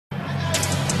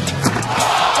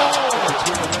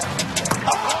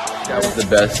the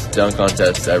best dunk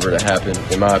contest ever to happen,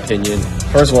 in my opinion.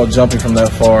 First of all, jumping from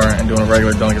that far and doing a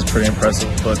regular dunk is pretty impressive,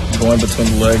 but going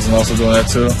between the legs and also doing that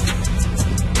too,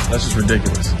 that's just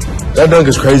ridiculous. That dunk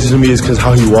is crazy to me is because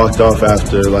how he walked off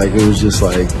after, like, it was just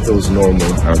like, it was normal.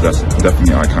 That was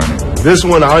definitely iconic. This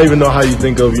one, I don't even know how you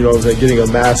think of, getting a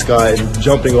mascot and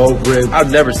jumping over it.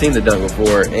 I've never seen the dunk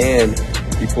before, and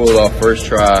he pulled it off first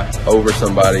try over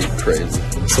somebody. Crazy.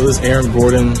 So this Aaron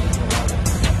Gordon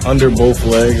under both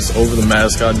legs over the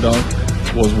mascot dunk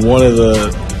was one of the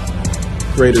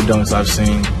greater dunks I've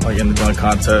seen, like in the dunk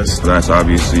contest. That's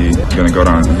obviously going to go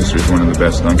down in history as one of the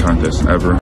best dunk contests ever.